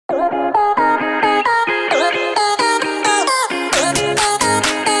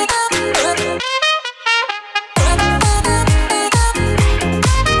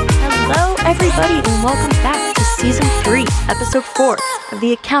episode 4 of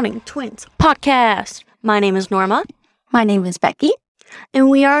the Accounting Twins podcast. My name is Norma. My name is Becky. And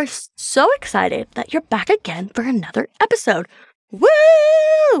we are so excited that you're back again for another episode.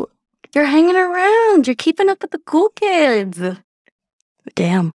 Woo! You're hanging around. You're keeping up with the cool kids.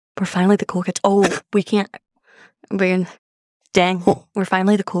 Damn, we're finally the cool kids. Oh, we can't. Dang, we're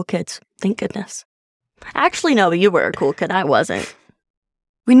finally the cool kids. Thank goodness. Actually, no, but you were a cool kid. I wasn't.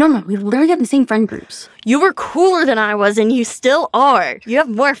 We literally have the same friend groups. You were cooler than I was, and you still are. You have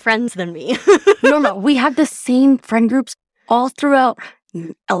more friends than me. Norma, we had the same friend groups all throughout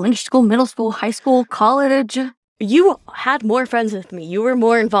elementary school, middle school, high school, college. You had more friends with me. You were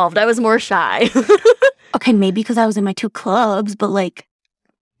more involved. I was more shy. Okay, maybe because I was in my 2 clubs, but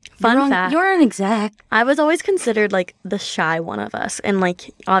Fun fact. You're an exec. I was always considered the shy one of us. And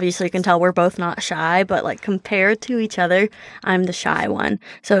obviously you can tell we're both not shy, but compared to each other, I'm the shy one.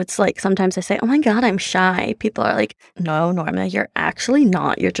 So it's sometimes I say, oh my God, I'm shy. People are like, no, Norma, you're actually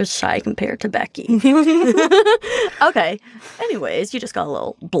not. You're just shy compared to Becky. Okay. Anyways, you just got a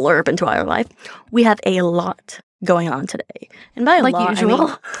little blurb into our life. We have a lot going on today. And by a lot, usual.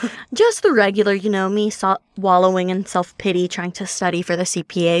 I mean, just the regular, me wallowing in self-pity, trying to study for the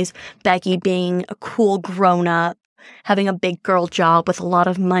CPAs, Becky being a cool grown-up, having a big girl job with a lot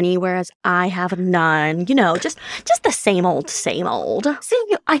of money, whereas I have none. Just the same old, same old. See,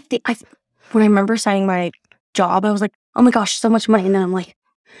 when I remember signing my job, I was like, oh my gosh, so much money. And then I'm like,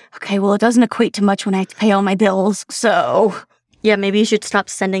 okay, well, it doesn't equate to much when I have to pay all my bills, so... Yeah, maybe you should stop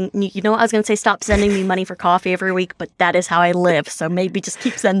sending, I was going to say stop sending me money for coffee every week, but that is how I live, so maybe just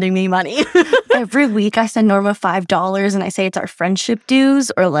keep sending me money. Every week I send Norma $5 and I say it's our friendship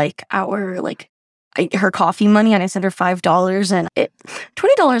dues or her coffee money, and I send her $5 and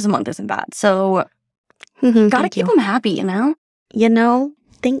 $20 a month isn't bad, so gotta keep them happy,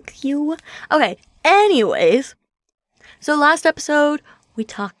 Thank you. Okay, anyways, so last episode we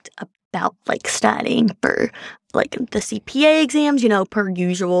talked about studying for the CPA exams, per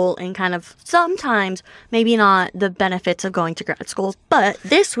usual, and kind of sometimes maybe not the benefits of going to grad school. But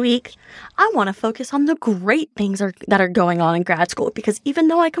this week, I want to focus on the great things that are going on in grad school, because even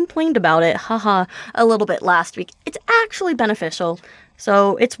though I complained about it, a little bit last week, it's actually beneficial.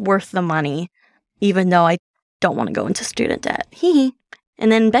 So it's worth the money, even though I don't want to go into student debt. And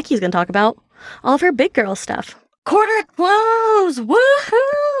then Becky's going to talk about all of her big girl stuff. Quarter close!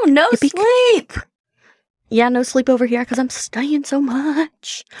 Woohoo! No sleep! Yeah, no sleep over here because I'm studying so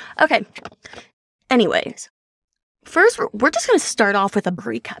much. Okay. Anyways, first, we're just going to start off with a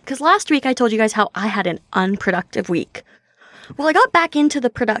recap, because last week I told you guys how I had an unproductive week. Well, I got back into the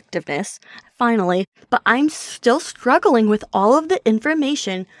productiveness, finally, but I'm still struggling with all of the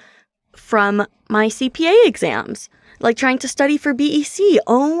information from my CPA exams. Trying to study for BEC.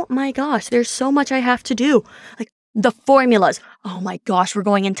 Oh my gosh, there's so much I have to do. The formulas. Oh my gosh, we're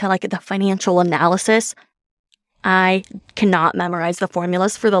going into the financial analysis. I cannot memorize the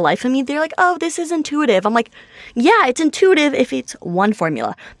formulas for the life of me. They're like, oh, this is intuitive. I'm like, yeah, it's intuitive if it's one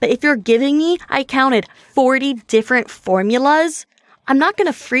formula. But if you're giving me, I counted 40 different formulas, I'm not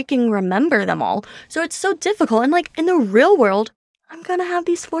going to freaking remember them all. So it's so difficult. And in the real world, I'm going to have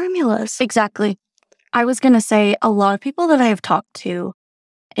these formulas. Exactly. I was going to say, a lot of people that I have talked to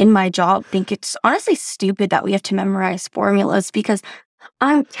in my job think it's honestly stupid that we have to memorize formulas, because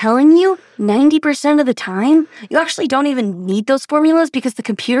I'm telling you, 90% of the time, you actually don't even need those formulas because the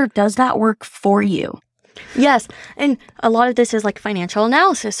computer does that work for you. Yes, and a lot of this is financial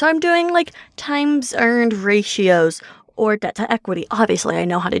analysis. So I'm doing times earned ratios or debt to equity. Obviously, I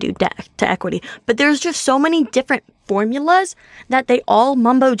know how to do debt to equity, but there's just so many different formulas that they all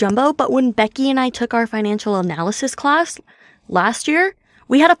mumbo jumbo. But when Becky and I took our financial analysis class last year,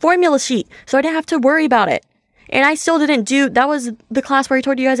 we had a formula sheet, so I didn't have to worry about it. And I still didn't that was the class where I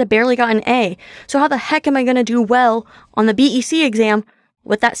told you guys I barely got an A. So how the heck am I going to do well on the BEC exam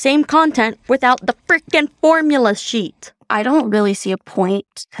with that same content without the freaking formula sheet? I don't really see a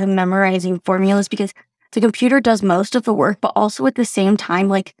point to memorizing formulas because the computer does most of the work, but also at the same time,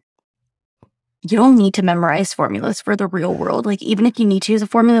 you don't need to memorize formulas for the real world. Even if you need to use a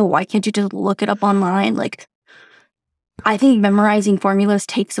formula, why can't you just look it up online? I think memorizing formulas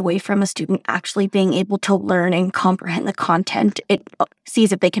takes away from a student actually being able to learn and comprehend the content. It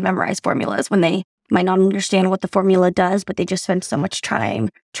sees if they can memorize formulas when they might not understand what the formula does, but they just spend so much time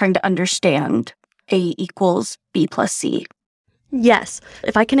trying to understand A equals B plus C. Yes.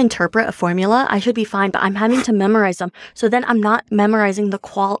 If I can interpret a formula, I should be fine, but I'm having to memorize them. So then I'm not memorizing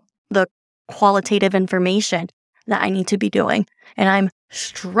the qualitative information that I need to be doing. And I'm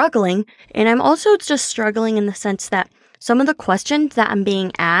struggling. And I'm also just struggling in the sense that some of the questions that I'm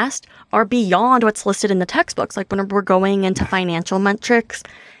being asked are beyond what's listed in the textbooks. Like when we're going into financial metrics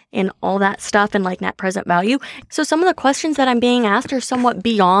and all that stuff and like net present value. So some of the questions that I'm being asked are somewhat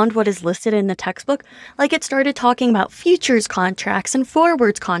beyond what is listed in the textbook. Like it started talking about futures contracts and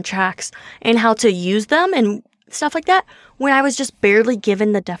forwards contracts and how to use them and stuff like that when I was just barely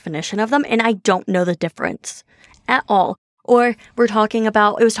given the definition of them and I don't know the difference at all. Or it was talking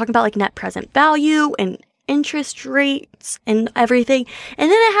about like net present value and interest rates and everything. And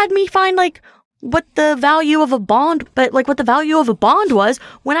then it had me find like what the value of a bond was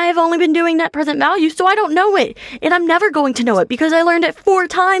when I have only been doing net present value, so I don't know it. And I'm never going to know it because I learned it 4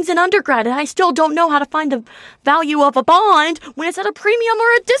 times in undergrad and I still don't know how to find the value of a bond when it's at a premium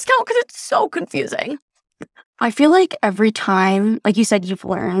or a discount because it's so confusing. I feel like every time, like you said, you've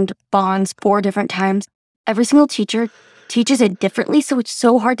learned bonds 4 different times. Every single teacher teaches it differently, so it's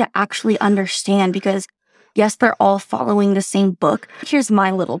so hard to actually understand because, yes, they're all following the same book. Here's my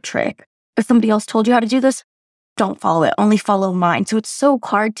little trick. If somebody else told you how to do this, don't follow it. Only follow mine. So it's so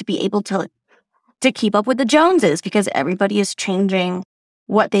hard to be able to keep up with the Joneses because everybody is changing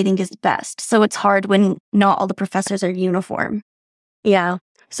what they think is best. So it's hard when not all the professors are uniform. Yeah.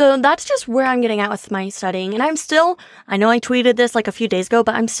 So that's just where I'm getting at with my studying. And I know I tweeted this like a few days ago,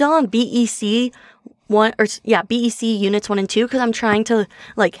 but I'm still on BEC BEC units 1 and 2 because I'm trying to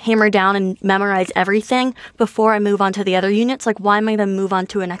like hammer down and memorize everything before I move on to the other units. Like, why am I going to move on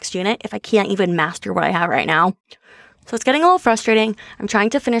to a next unit if I can't even master what I have right now? So it's getting a little frustrating. I'm trying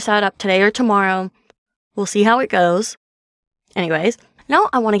to finish that up today or tomorrow. We'll see how it goes. Anyways, now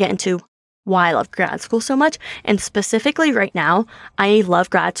I want to get into why I love grad school so much. And specifically right now, I love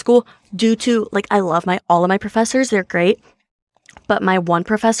grad school due to, like, I love all of my professors. They're great. But my one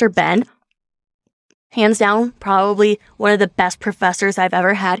professor, Ben, hands down, probably one of the best professors I've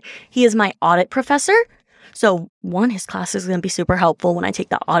ever had. He is my audit professor. So 1, his class is going to be super helpful when I take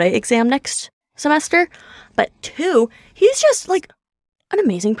the audit exam next semester. But 2, he's just like an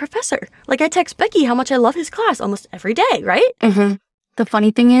amazing professor. Like I text Becky how much I love his class almost every day, right? Mm-hmm. The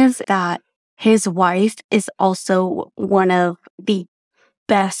funny thing is that his wife is also one of the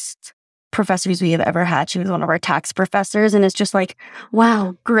best professors we have ever had. She was one of our tax professors, and it's just like,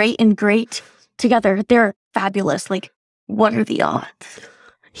 wow, great and great together. They're fabulous. Like, what are the odds?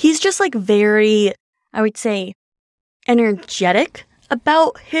 He's just like very, I would say, energetic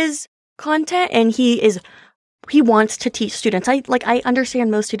about his content, and he wants to teach students. I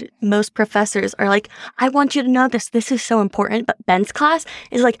understand most professors are like, I want you to know this. This is so important. But Ben's class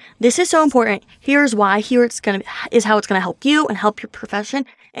is like, this is so important. Here's why. Here is how it's gonna help you and help your profession.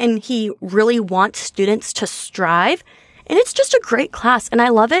 And he really wants students to strive. And it's just a great class. And I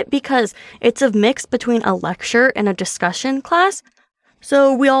love it because it's a mix between a lecture and a discussion class.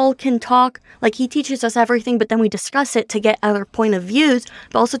 So we all can talk, like he teaches us everything, but then we discuss it to get other point of views,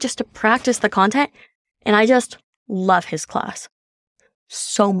 but also just to practice the content. And I just love his class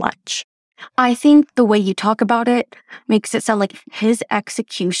so much. I think the way you talk about it makes it sound like his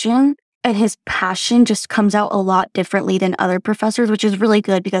execution and his passion just comes out a lot differently than other professors, which is really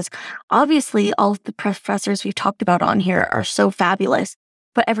good because obviously all of the professors we've talked about on here are so fabulous,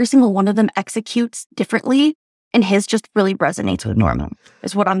 but every single one of them executes differently. And his just really resonates with Norma,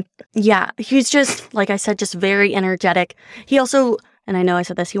 is what I'm... Yeah, he's just, like I said, just very energetic. He also, and I know I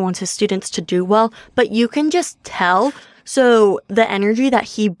said this, he wants his students to do well, but you can just tell. So the energy that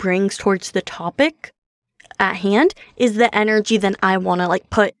he brings towards the topic at hand is the energy that I want to like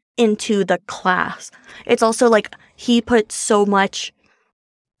put into the class. It's also like he puts so much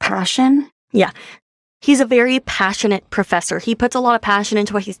passion. Yeah. He's a very passionate professor. He puts a lot of passion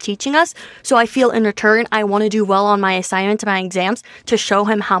into what he's teaching us. So I feel in return, I want to do well on my assignments and my exams to show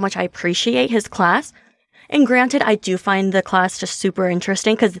him how much I appreciate his class. And granted, I do find the class just super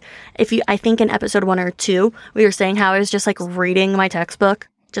interesting because I think in episode 1 or 2, we were saying how I was just like reading my textbook,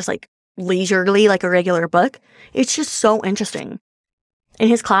 just like leisurely, like a regular book. It's just so interesting. In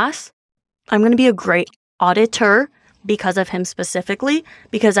his class, I'm going to be a great auditor because of him specifically,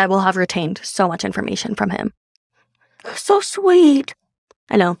 because I will have retained so much information from him. So sweet.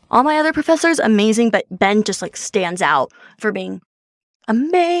 I know. All my other professors, amazing, but Ben just like stands out for being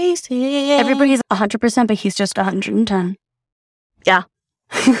amazing. Everybody's 100%, but he's just 110. Yeah.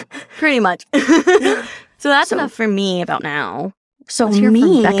 Pretty much. So that's enough for me about now. So let's hear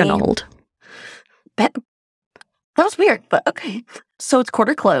from Becca Nold. That was weird, but okay. So it's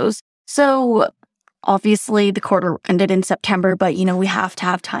quarter close. So obviously the quarter ended in September, but we have to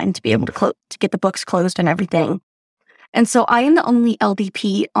have time to be able to get the books closed and everything. And so I am the only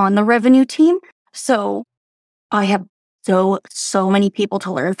LDP on the revenue team. So I have so many people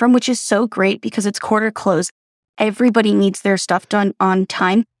to learn from, which is so great because it's quarter close. Everybody needs their stuff done on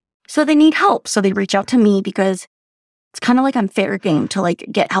time. So they need help. So they reach out to me because it's kind of like I'm fair game to like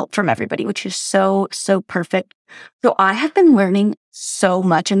get help from everybody, which is so, so perfect. So I have been learning so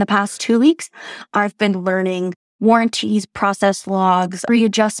much in the past 2 weeks. I've been learning warranties, process logs,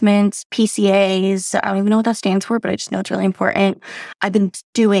 readjustments, PCAs. I don't even know what that stands for, but I just know it's really important. I've been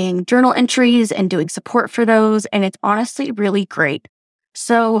doing journal entries and doing support for those, and it's honestly really great.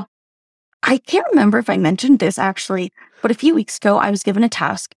 So I can't remember if I mentioned this actually, but a few weeks ago, I was given a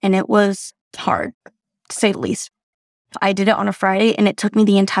task and it was hard, to say the least. I did it on a Friday and it took me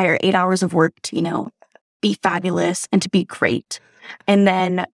the entire 8 hours of work to, be fabulous and to be great. And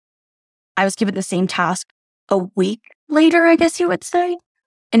then I was given the same task a week later, I guess you would say.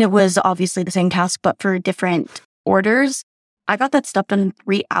 And it was obviously the same task, but for different orders. I got that stuff done in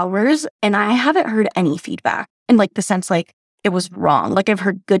 3 hours and I haven't heard any feedback in like the sense like it was wrong. Like I've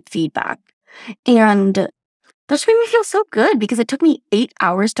heard good feedback. And that just made me feel so good because it took me 8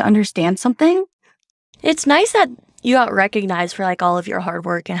 hours to understand something. It's nice that you got recognized for like all of your hard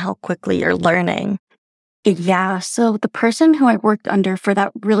work and how quickly you're learning. Yeah, so the person who I worked under for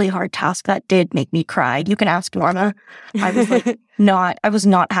that really hard task that did make me cry. You can ask Norma. I was like I was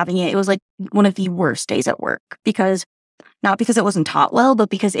not having it. It was like one of the worst days at work not because it wasn't taught well, but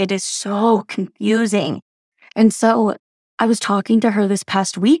because it is so confusing. And so I was talking to her this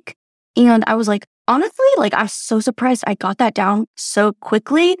past week and I was like, honestly, like I was so surprised I got that down so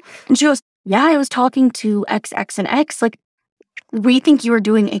quickly. And she goes, yeah, I was talking to X, X, and X. Like, we think you are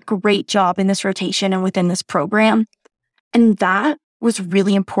doing a great job in this rotation and within this program. And that was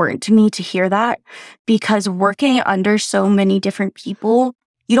really important to me to hear that because working under so many different people,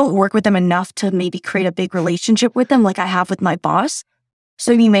 you don't work with them enough to maybe create a big relationship with them like I have with my boss.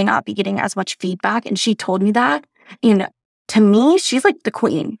 So you may not be getting as much feedback. And she told me that. And to me, she's like the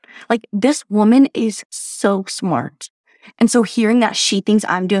queen. Like this woman is so smart. And so hearing that she thinks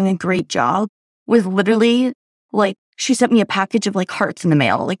I'm doing a great job was literally like, she sent me a package of like hearts in the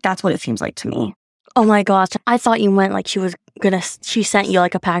mail. Like that's what it seems like to me. Oh my gosh. I thought you meant like she sent you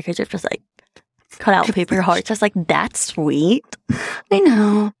like a package of just like cut out paper hearts. I was like, that's sweet. I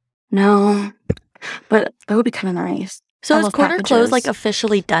know. No. But that would be kind of nice. So is quarter close like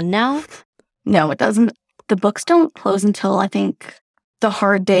officially done now? No, it doesn't. The books don't close until I think the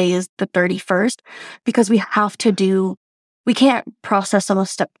hard day is the 31st because we can't process some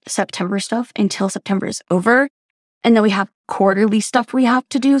of September stuff until September is over. And then we have quarterly stuff we have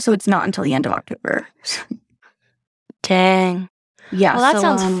to do. So it's not until the end of October. Dang. Yeah. Well, that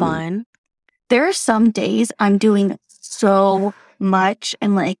sounds fun. There are some days I'm doing so much.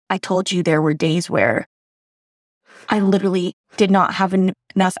 And like I told you, there were days where I literally did not have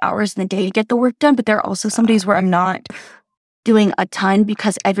enough hours in the day to get the work done. But there are also some days where I'm not doing a ton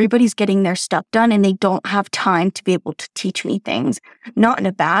because everybody's getting their stuff done and they don't have time to be able to teach me things. Not in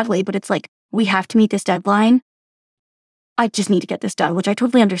a bad way, but it's like, we have to meet this deadline. I just need to get this done, which I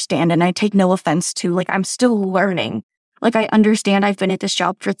totally understand. And I take no offense to, like, I'm still learning. Like, I understand I've been at this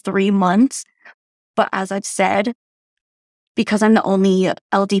job for 3 months. But as I've said, because I'm the only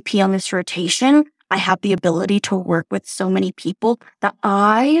LDP on this rotation, I have the ability to work with so many people that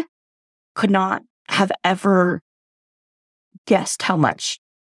I could not have ever guessed how much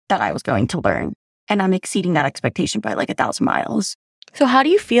that I was going to learn. And I'm exceeding that expectation by like 1,000 miles. So how do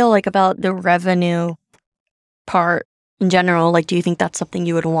you feel like about the revenue part in general? Like, do you think that's something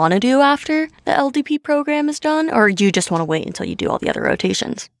you would want to do after the LDP program is done? Or do you just want to wait until you do all the other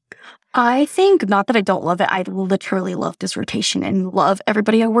rotations? I think not that I don't love it. I literally love this rotation and love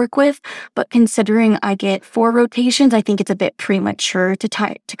everybody I work with. But considering I get 4 rotations, I think it's a bit premature to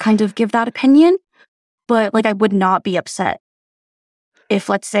kind of give that opinion. But like, I would not be upset if,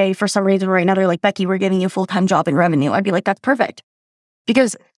 let's say, for some reason right now, they're like, Becky, we're giving you a full-time job in revenue. I'd be like, that's perfect.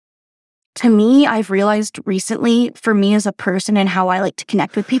 Because to me, I've realized recently, for me as a person and how I like to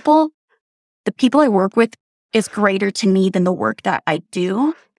connect with people, the people I work with is greater to me than the work that I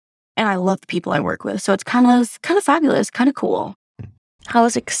do. And I love the people I work with. So it's kind of fabulous, kind of cool. How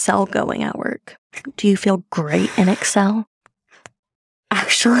is Excel going at work? Do you feel great in Excel?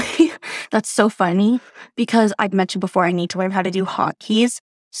 Actually, that's so funny because I'd mentioned before I need to learn how to do hotkeys.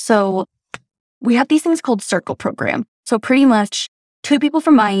 So we have these things called circle program. So pretty much 2 people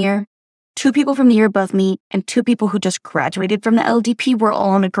from my year, 2 people from the year above me, and 2 people who just graduated from the LDP were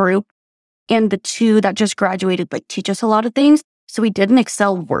all in a group. And the 2 that just graduated like teach us a lot of things. So we did an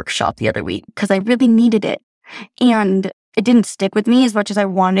Excel workshop the other week because I really needed it. And it didn't stick with me as much as I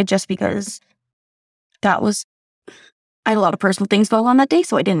wanted just because I had a lot of personal things going on that day.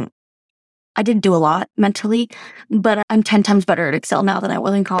 So I didn't do a lot mentally, but I'm 10 times better at Excel now than I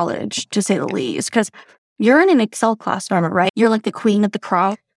was in college, to say the least. Because you're in an Excel class, Norma, right? You're like the queen of the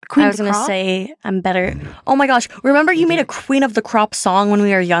crop. Queen I of was the going to Crop? say I'm better. Oh my gosh. Remember you made a Queen of the Crop song when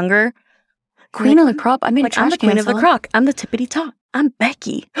we were younger? Queen of the Crop? I made a Like, I'm trash the Queen can of the song. Croc. I'm the tippity top. I'm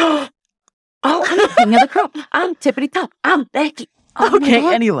Becky. Oh, I'm the King of the Crop. I'm tippity top. I'm Becky. Oh my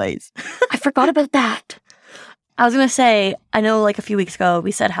God. anyways. I forgot about that. I was going to say, I know like a few weeks ago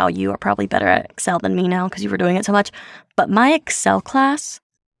we said how you are probably better at Excel than me now because you were doing it so much. But my Excel class,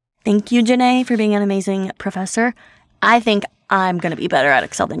 thank you, Janae, for being an amazing professor. I think I'm going to be better at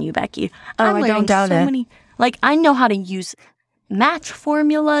Excel than you, Becky. Oh, I'm I don't learning doubt so it. many. Like, I know how to use match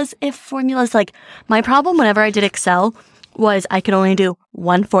formulas, if formulas. Like, my problem whenever I did Excel was I could only do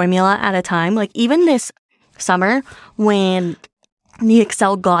one formula at a time. Like, even this summer when the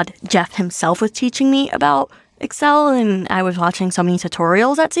Excel god Jeff himself was teaching me about Excel and I was watching so many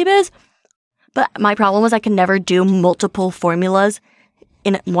tutorials at CBiz. But my problem was I could never do multiple formulas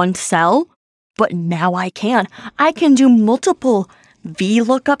in one cell. But now I can. I can do multiple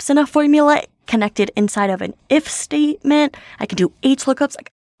VLOOKUPs in a formula connected inside of an if statement. I can do HLOOKUPs.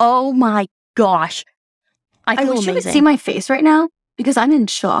 Like, oh my gosh. I feel wish you could amazing. see my face right now because I'm in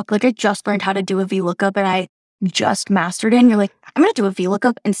shock. Like, I just learned how to do a VLOOKUP and I just mastered it. And you're like, I'm going to do a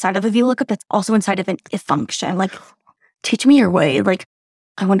VLOOKUP inside of a VLOOKUP that's also inside of an if function. Like, teach me your way. Like,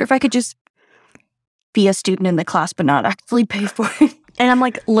 I wonder if I could just be a student in the class but not actually pay for it. And I'm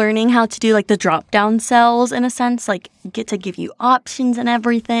like learning how to do like the drop down cells in a sense, like get to give you options and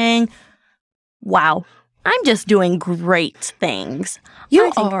everything. Wow. I'm just doing great things. You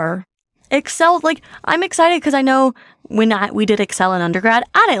I think are. Excel, like I'm excited because I know when we did Excel in undergrad,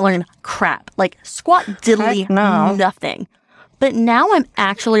 I didn't learn crap, like squat diddly Heck no. nothing. But now I'm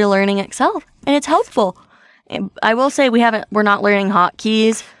actually learning Excel and it's helpful. And I will say we're not learning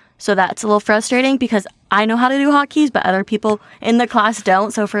hotkeys, so that's a little frustrating because I know how to do hotkeys, but other people in the class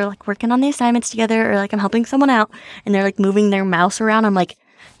don't. So if we're like working on the assignments together or like I'm helping someone out and they're like moving their mouse around, I'm like,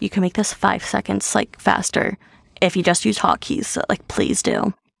 you can make this 5 seconds like faster if you just use hotkeys. So like, please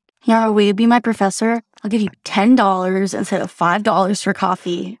do. Yara, will you be my professor? I'll give you $10 instead of $5 for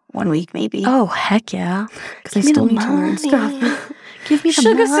coffee 1 week, maybe. Oh, heck yeah. because I still need to learn stuff. Give me the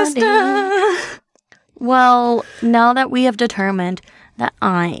Sugar money. sister. Well, now that we have determined that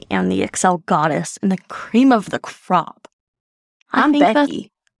I am the Excel goddess and the cream of the crop, I'm think that-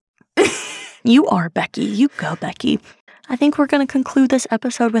 Becky. You are Becky. You go, Becky. I think we're going to conclude this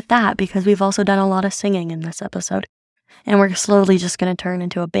episode with that because we've also done a lot of singing in this episode. And we're slowly just going to turn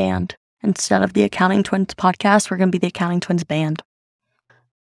into a band. Instead of the Accounting Twins podcast, we're going to be the Accounting Twins band.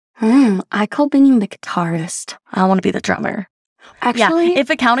 I call being the guitarist. I want to be the drummer. Actually, Yeah, if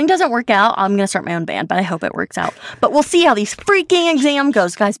accounting doesn't work out, I'm going to start my own band, but I hope it works out. But we'll see how these freaking exam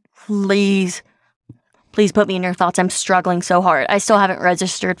goes. Guys, please put me in your thoughts. I'm struggling so hard. I still haven't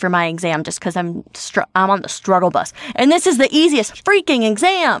registered for my exam just because I'm on the struggle bus. And this is the easiest freaking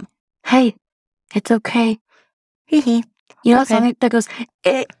exam. hey, it's okay. Hee You know Okay. that song that goes,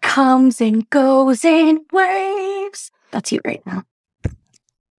 it comes and goes in waves? That's you right now.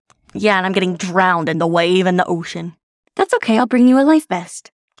 Yeah, and I'm getting drowned in the wave and the ocean. That's okay. I'll bring you a life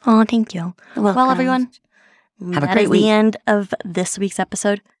vest. Oh, thank you. Well, Welcome. everyone, Have a that great is week. the end of this week's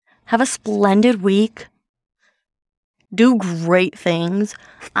episode. Have a splendid week. Do great things.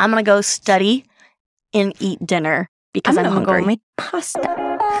 I'm going to go study and eat dinner because I'm gonna go hungry. make pasta.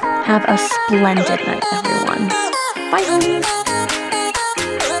 Have a splendid night, everyone. Bye.